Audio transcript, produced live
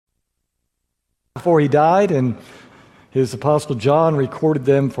before he died, and his apostle John recorded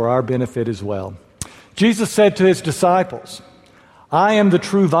them for our benefit as well. Jesus said to his disciples, "I am the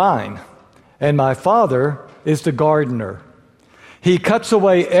true vine, and my Father is the gardener. He cuts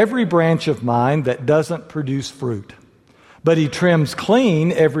away every branch of mine that doesn't produce fruit, but he trims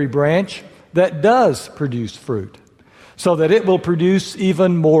clean every branch that does produce fruit, so that it will produce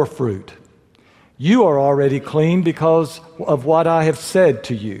even more fruit. You are already clean because of what I have said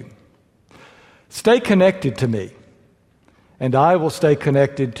to you. Stay connected to me, and I will stay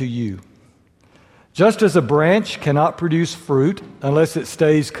connected to you. Just as a branch cannot produce fruit unless it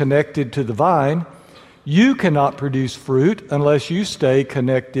stays connected to the vine, you cannot produce fruit unless you stay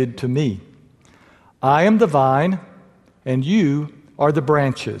connected to me. I am the vine, and you are the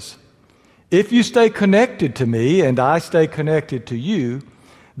branches. If you stay connected to me and I stay connected to you,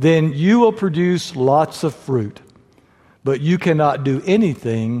 then you will produce lots of fruit. But you cannot do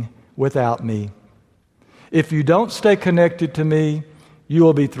anything without me. If you don't stay connected to me, you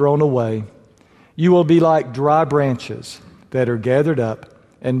will be thrown away. You will be like dry branches that are gathered up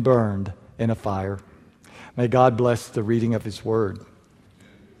and burned in a fire." May God bless the reading of His Word.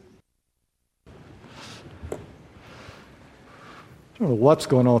 I don't know what's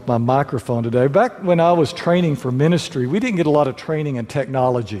going on with my microphone today. Back when I was training for ministry, we didn't get a lot of training in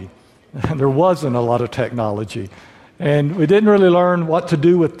technology. There wasn't a lot of technology. And we didn't really learn what to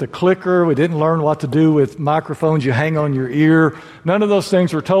do with the clicker. We didn't learn what to do with microphones you hang on your ear. None of those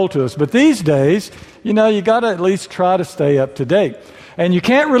things were told to us. But these days, you got to at least try to stay up to date. And you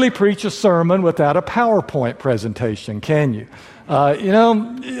can't really preach a sermon without a PowerPoint presentation, can you?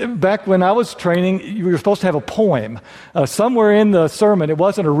 Back when I was training, you were supposed to have a poem. Somewhere in the sermon, it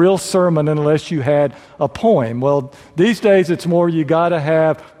wasn't a real sermon unless you had a poem. Well, these days it's more you got to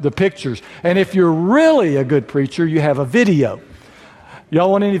have the pictures. And if you're really a good preacher, you have a video.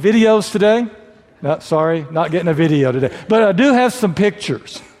 Y'all want any videos today? No, sorry, not getting a video today. But I do have some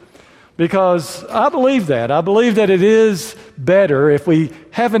pictures. Because I believe that. I believe that it is better if we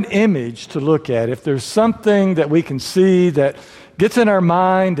have an image to look at. If there's something that we can see that gets in our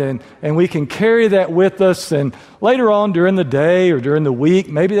mind and we can carry that with us, and later on during the day or during the week,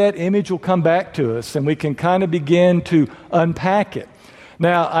 maybe that image will come back to us and we can kind of begin to unpack it.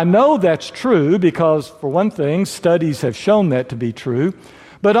 Now, I know that's true because, for one thing, studies have shown that to be true,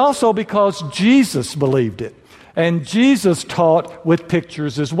 but also because Jesus believed it. And Jesus taught with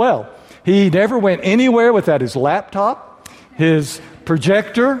pictures as well. He never went anywhere without his laptop, his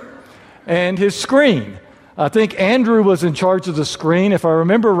projector, and his screen. I think Andrew was in charge of the screen. If I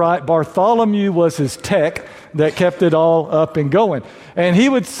remember right, Bartholomew was his tech that kept it all up and going. And he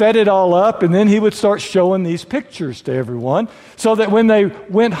would set it all up, and then he would start showing these pictures to everyone so that when they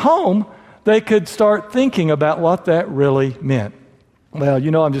went home, they could start thinking about what that really meant. Well,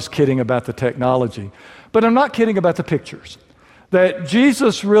 I'm just kidding about the technology. But I'm not kidding about the pictures. That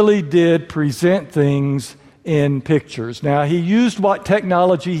Jesus really did present things in pictures. Now, he used what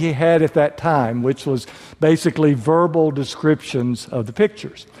technology he had at that time, which was basically verbal descriptions of the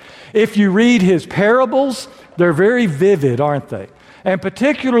pictures. If you read his parables, they're very vivid, aren't they? And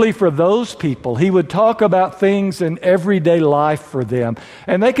particularly for those people, he would talk about things in everyday life for them.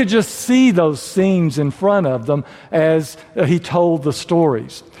 And they could just see those scenes in front of them as he told the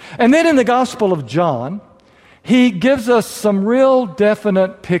stories. And then in the Gospel of John, he gives us some real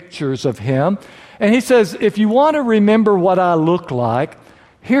definite pictures of him. And he says, if you want to remember what I look like,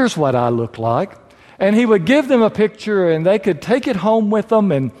 here's what I look like. And he would give them a picture, and they could take it home with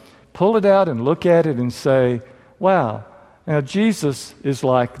them and pull it out and look at it and say, wow, now Jesus is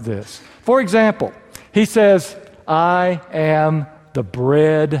like this. For example, he says, I am the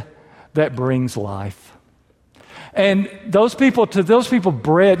bread that brings life. And to those people,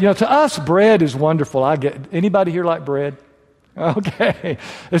 bread, to us, bread is wonderful. Anybody here like bread? Okay.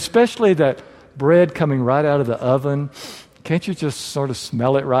 Especially that bread coming right out of the oven. Can't you just sort of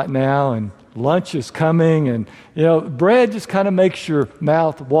smell it right now? And lunch is coming, and, bread just kind of makes your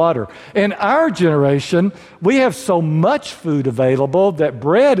mouth water. In our generation, we have so much food available that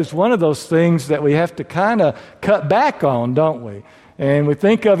bread is one of those things that we have to kind of cut back on, don't we? And we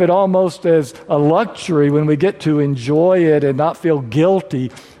think of it almost as a luxury when we get to enjoy it and not feel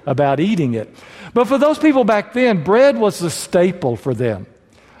guilty about eating it. But for those people back then, bread was the staple for them.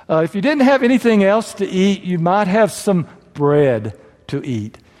 If you didn't have anything else to eat, you might have some bread to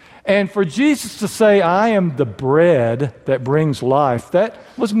eat. And for Jesus to say, I am the bread that brings life, that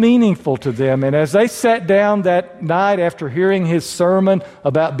was meaningful to them. And as they sat down that night after hearing his sermon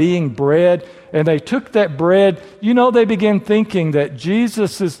about being bread, and they took that bread, they began thinking that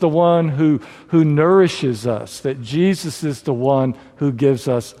Jesus is the one who nourishes us, that Jesus is the one who gives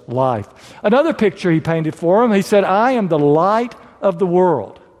us life. Another picture he painted for them, he said, I am the light of the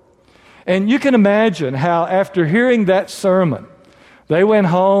world. And you can imagine how after hearing that sermon, they went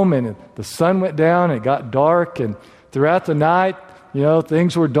home and the sun went down and it got dark, and throughout the night,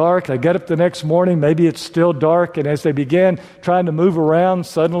 things were dark. They get up the next morning, maybe it's still dark, and as they began trying to move around,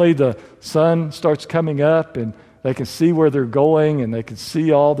 suddenly the sun starts coming up and they can see where they're going and they can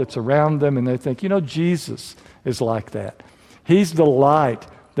see all that's around them, and they think, Jesus is like that. He's the light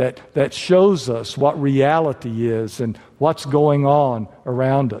that shows us what reality is and what's going on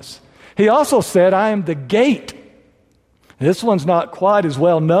around us. He also said, I am the gate. This one's not quite as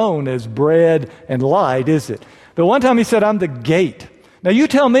well known as bread and light, is it? But one time he said, I'm the gate. Now you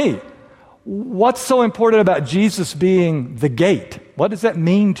tell me, what's so important about Jesus being the gate? What does that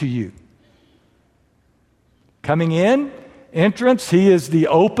mean to you? Coming in, entrance, he is the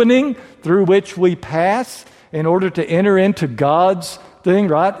opening through which we pass in order to enter into God's thing,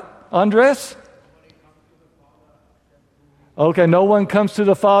 right, Andres? Okay, no one comes to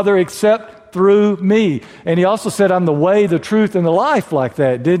the Father except through me. And he also said, I'm the way, the truth, and the life, like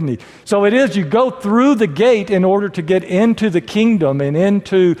that, didn't he? So it is, you go through the gate in order to get into the kingdom and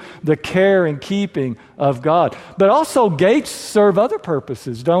into the care and keeping of God. But also gates serve other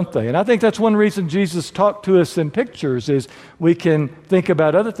purposes, don't they? And I think that's one reason Jesus talked to us in pictures, is we can think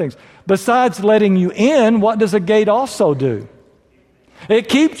about other things. Besides letting you in, what does a gate also do? It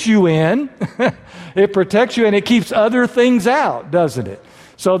keeps you in, it protects you, and it keeps other things out, doesn't it?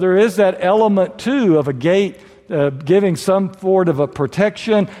 So there is that element, too, of a gate giving some sort of a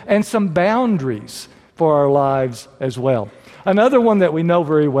protection and some boundaries for our lives as well. Another one that we know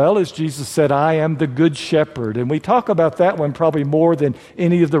very well is Jesus said, I am the good shepherd. And we talk about that one probably more than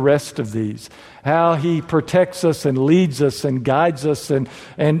any of the rest of these. How he protects us and leads us and guides us and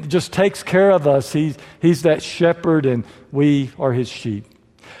just takes care of us. He's that shepherd and we are his sheep.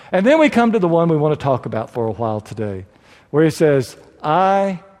 And then we come to the one we want to talk about for a while today, where he says,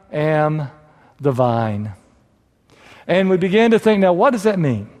 I am the vine. And we began to think, now what does that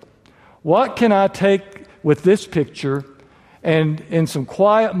mean? What can I take with this picture and in some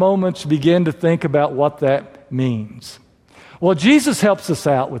quiet moments begin to think about what that means? Well, Jesus helps us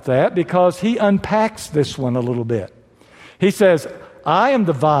out with that because he unpacks this one a little bit. He says, I am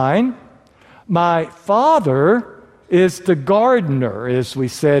the vine, my Father is the gardener, as we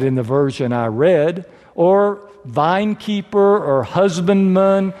said in the version I read, or vine keeper or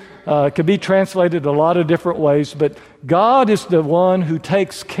husbandman. It could be translated a lot of different ways, but God is the one who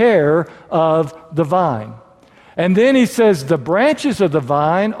takes care of the vine. And then he says the branches of the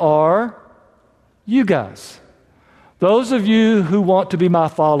vine are you guys. Those of you who want to be my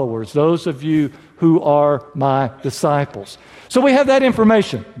followers, those of you who are my disciples. So we have that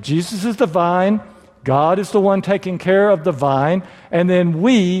information. Jesus is the vine, God is the one taking care of the vine, and then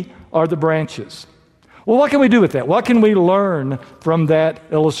we are the branches. Well, what can we do with that? What can we learn from that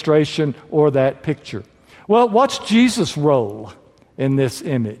illustration or that picture? Well, what's Jesus' role in this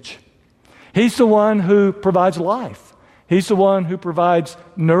image? He's the one who provides life. He's the one who provides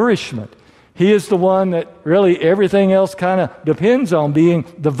nourishment. He is the one that really everything else kind of depends on, being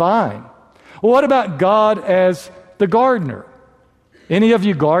the vine. Well, what about God as the gardener? Any of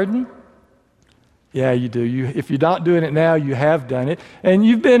you garden? Yeah, you do. If you're not doing it now, you have done it. And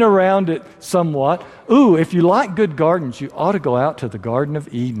you've been around it somewhat. Ooh, if you like good gardens, you ought to go out to the Garden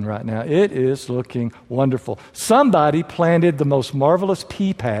of Eden right now. It is looking wonderful. Somebody planted the most marvelous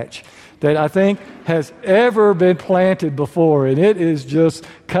pea patch that I think has ever been planted before. And it is just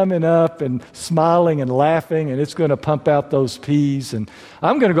coming up and smiling and laughing, and it's going to pump out those peas. And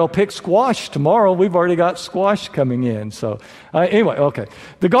I'm going to go pick squash tomorrow. We've already got squash coming in. So anyway, okay.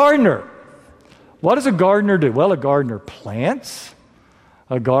 The gardener. What does a gardener do? Well, a gardener plants,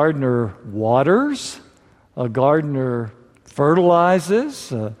 a gardener waters, a gardener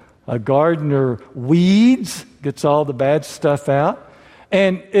fertilizes, a gardener weeds, gets all the bad stuff out.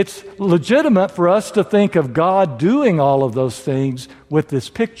 And it's legitimate for us to think of God doing all of those things with this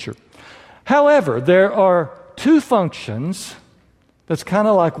picture. However, there are two functions that's kind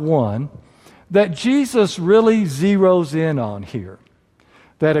of like one that Jesus really zeroes in on here,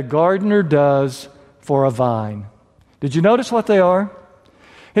 that a gardener does for a vine. Did you notice what they are?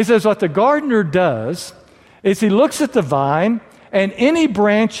 He says what the gardener does is he looks at the vine, and any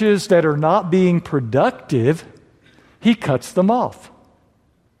branches that are not being productive, he cuts them off.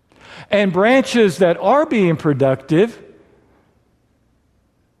 And branches that are being productive,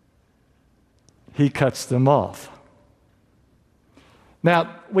 he cuts them off.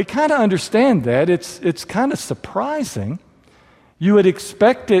 Now, we kind of understand that. It's kind of surprising. You would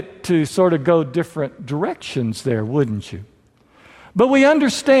expect it to sort of go different directions there, wouldn't you? But we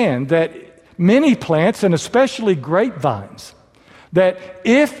understand that many plants, and especially grapevines, that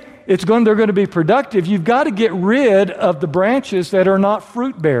if they're going to be productive, you've got to get rid of the branches that are not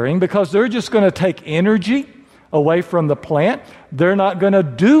fruit-bearing because they're just going to take energy away from the plant. They're not going to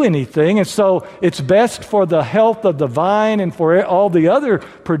do anything, and so it's best for the health of the vine and for all the other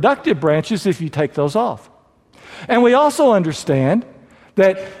productive branches if you take those off. And we also understand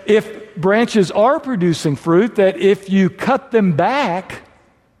that if branches are producing fruit, that if you cut them back,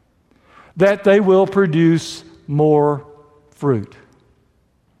 that they will produce more fruit.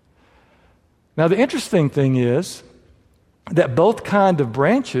 Now, the interesting thing is that both kind of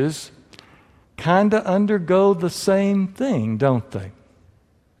branches kind of undergo the same thing, don't they?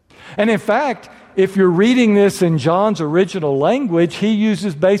 And in fact, if you're reading this in John's original language, he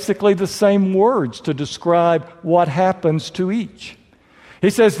uses basically the same words to describe what happens to each. He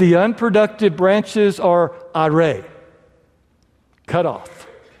says the unproductive branches are are, cut off.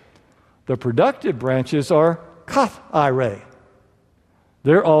 The productive branches are kath are.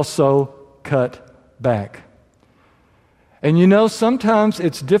 They're also cut back. And you know, sometimes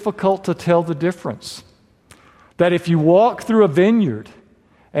it's difficult to tell the difference. That if you walk through a vineyard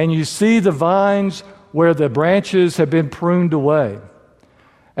and you see the vines where the branches have been pruned away,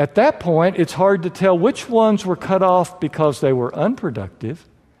 at that point it's hard to tell which ones were cut off because they were unproductive,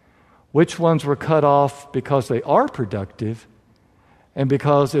 which ones were cut off because they are productive, and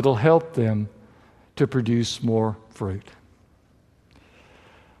because it'll help them to produce more fruit.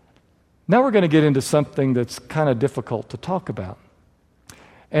 Now we're going to get into something that's kind of difficult to talk about.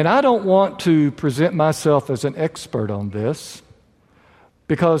 And I don't want to present myself as an expert on this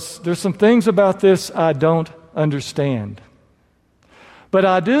because there's some things about this I don't understand. But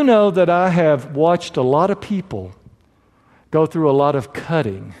I do know that I have watched a lot of people go through a lot of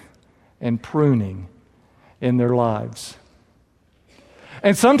cutting and pruning in their lives.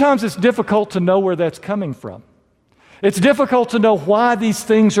 And sometimes it's difficult to know where that's coming from. It's difficult to know why these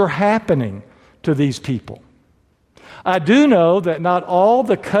things are happening to these people. I do know that not all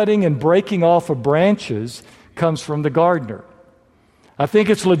the cutting and breaking off of branches comes from the gardener. I think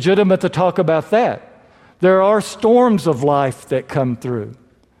it's legitimate to talk about that. There are storms of life that come through.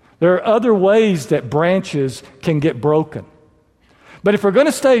 There are other ways that branches can get broken. But if we're going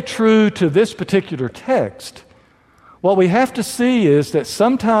to stay true to this particular text, what we have to see is that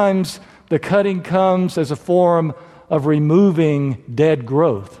sometimes the cutting comes as a form of removing dead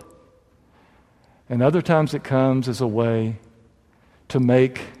growth. And other times it comes as a way to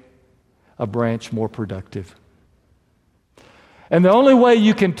make a branch more productive. And the only way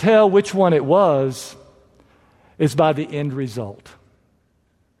you can tell which one it was is by the end result.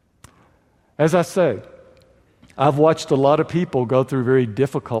 As I say, I've watched a lot of people go through very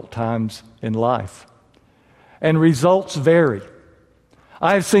difficult times in life. And results vary.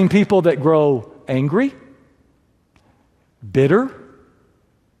 I've seen people that grow angry, bitter.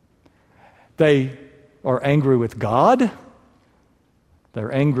 They are angry with God.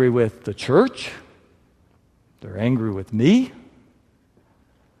 They're angry with the church. They're angry with me.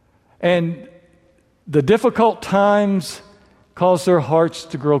 And the difficult times cause their hearts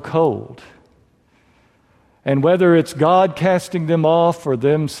to grow cold. And whether it's God casting them off or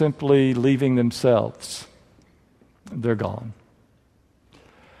them simply leaving themselves, they're gone.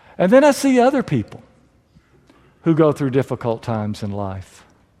 And then I see other people who go through difficult times in life.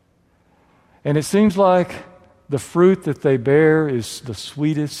 And it seems like the fruit that they bear is the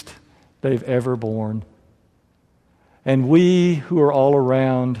sweetest they've ever borne. And we who are all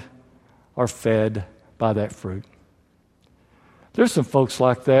around are fed by that fruit. There's some folks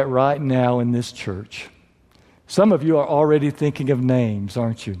like that right now in this church. Some of you are already thinking of names,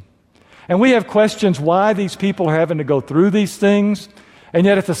 aren't you? And we have questions why these people are having to go through these things. And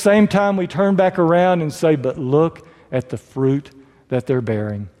yet at the same time, we turn back around and say, but look at the fruit that they're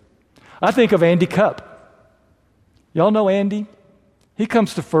bearing. I think of Andy Cupp. Y'all know Andy? He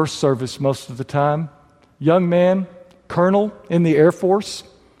comes to first service most of the time. Young man, colonel in the Air Force,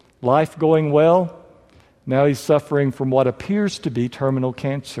 life going well. Now he's suffering from what appears to be terminal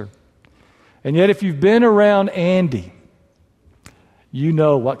cancer. And yet if you've been around Andy, you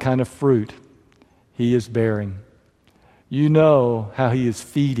know what kind of fruit he is bearing. You know how he is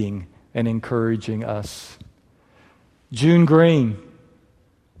feeding and encouraging us. June Green.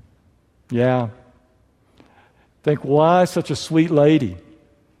 Yeah. Think, why such a sweet lady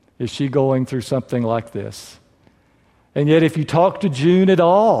is she going through something like this. And yet if you talk to June at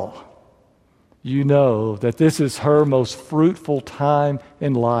all, you know that this is her most fruitful time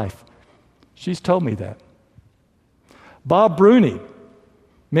in life. She's told me that. Bob Bruni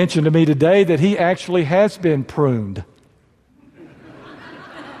mentioned to me today that he actually has been pruned.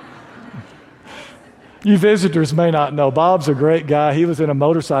 You visitors may not know, Bob's a great guy. He was in a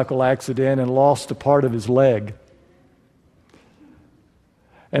motorcycle accident and lost a part of his leg.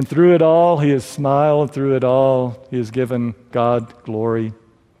 And through it all, he has smiled. Through it all, he has given God glory,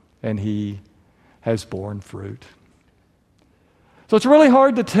 and he has borne fruit. So it's really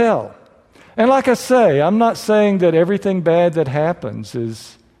hard to tell. And like I say, I'm not saying that everything bad that happens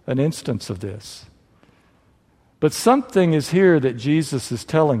is an instance of this. But something is here that Jesus is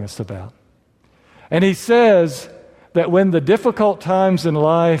telling us about. And he says that when the difficult times in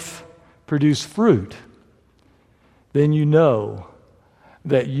life produce fruit, then you know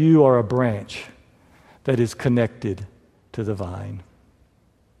that you are a branch that is connected to the vine.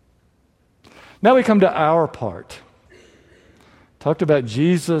 Now we come to our part. Talked about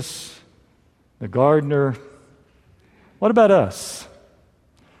Jesus, the gardener. What about us?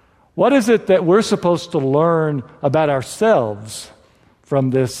 What is it that we're supposed to learn about ourselves from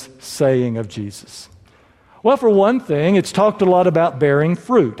this saying of Jesus? Well, for one thing, it's talked a lot about bearing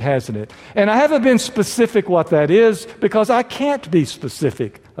fruit, hasn't it? And I haven't been specific what that is because I can't be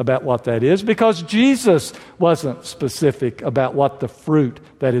specific about what that is because Jesus wasn't specific about what the fruit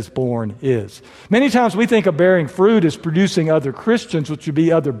that is born is. Many times we think of bearing fruit as producing other Christians, which would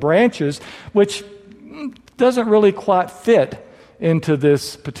be other branches, which doesn't really quite fit into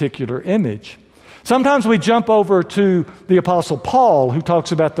this particular image. Sometimes we jump over to the Apostle Paul, who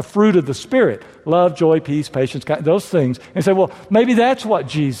talks about the fruit of the Spirit, love, joy, peace, patience, those things, and say, well, maybe that's what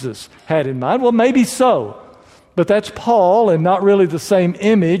Jesus had in mind. Well, maybe so. But that's Paul and not really the same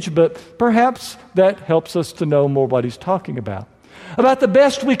image, but perhaps that helps us to know more what he's talking about. About the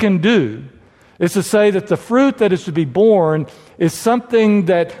best we can do is to say that the fruit that is to be born is something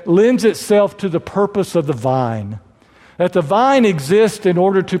that lends itself to the purpose of the vine. That the vine exists in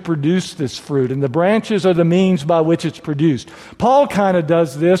order to produce this fruit, and the branches are the means by which it's produced. Paul kind of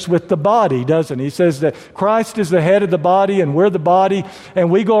does this with the body, doesn't he? He says that Christ is the head of the body, and we're the body,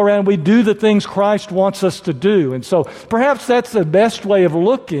 and we go around, we do the things Christ wants us to do. And so perhaps that's the best way of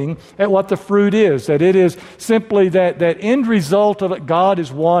looking at what the fruit is, that it is simply that end result of what God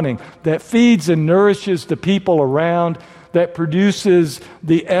is wanting, that feeds and nourishes the people around, that produces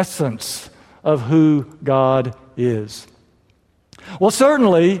the essence of who God is. Well,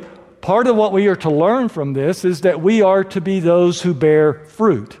 certainly, part of what we are to learn from this is that we are to be those who bear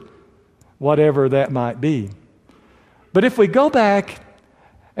fruit, whatever that might be. But if we go back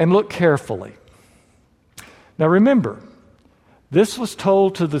and look carefully, now remember, this was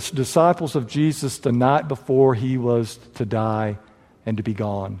told to the disciples of Jesus the night before he was to die and to be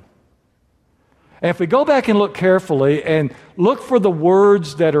gone. And if we go back and look carefully and look for the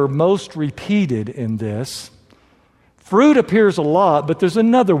words that are most repeated in this, fruit appears a lot, but there's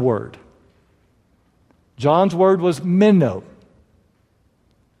another word. John's word was meno.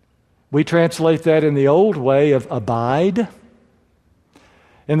 We translate that in the old way of abide.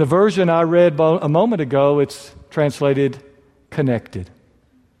 In the version I read a moment ago, it's translated connected.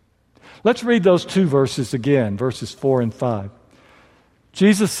 Let's read those two verses again, verses 4 and 5.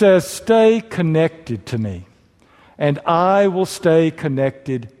 Jesus says, "Stay connected to me, and I will stay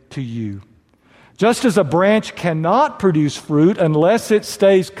connected to you. Just as a branch cannot produce fruit unless it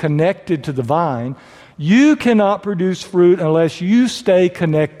stays connected to the vine, you cannot produce fruit unless you stay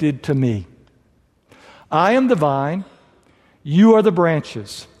connected to me. I am the vine, you are the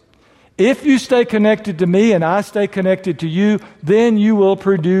branches. If you stay connected to me and I stay connected to you, then you will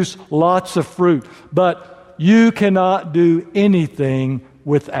produce lots of fruit. But you cannot do anything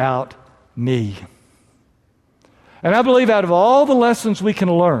without me." And I believe out of all the lessons we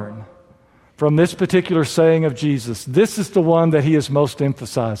can learn from this particular saying of Jesus, this is the one that he is most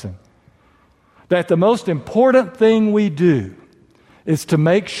emphasizing. That the most important thing we do is to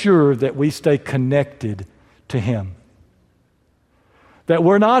make sure that we stay connected to him. That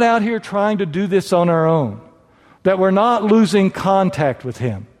we're not out here trying to do this on our own. That we're not losing contact with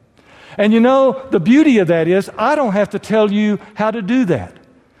him. And you know, the beauty of that is I don't have to tell you how to do that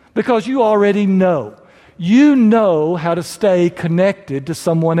because you already know. You know how to stay connected to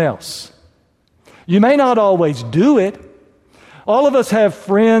someone else. You may not always do it, All of us have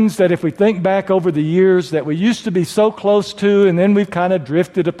friends that if we think back over the years that we used to be so close to and then we've kind of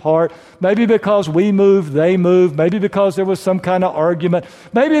drifted apart. Maybe because we moved, they moved. Maybe because there was some kind of argument.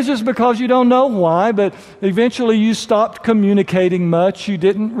 Maybe it's just because you don't know why, but eventually you stopped communicating much. You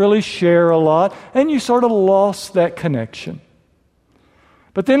didn't really share a lot, and you sort of lost that connection.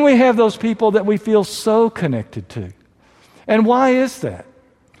 But then we have those people that we feel so connected to. And why is that?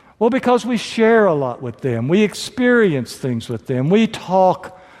 Well, because we share a lot with them. We experience things with them. We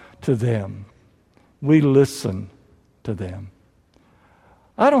talk to them. We listen to them.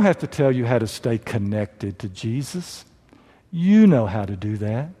 I don't have to tell you how to stay connected to Jesus. You know how to do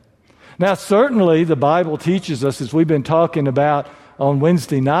that. Now, certainly the Bible teaches us, as we've been talking about on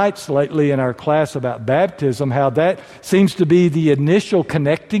Wednesday nights lately in our class about baptism, how that seems to be the initial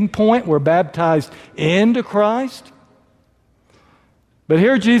connecting point. We're baptized into Christ. But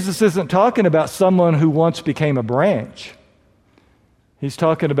here Jesus isn't talking about someone who once became a branch. He's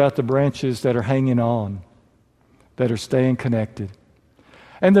talking about the branches that are hanging on, that are staying connected.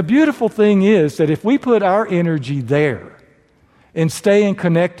 And the beautiful thing is that if we put our energy there in staying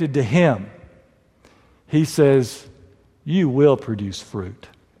connected to Him, He says, you will produce fruit,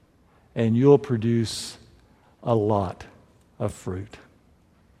 and you'll produce a lot of fruit.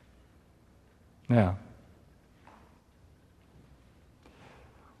 Now,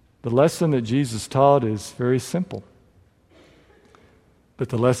 the lesson that Jesus taught is very simple. But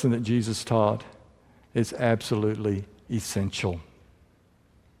the lesson that Jesus taught is absolutely essential.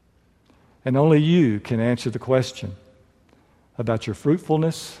 And only you can answer the question about your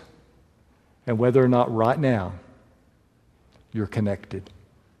fruitfulness and whether or not right now you're connected.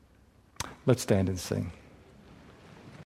 Let's stand and sing.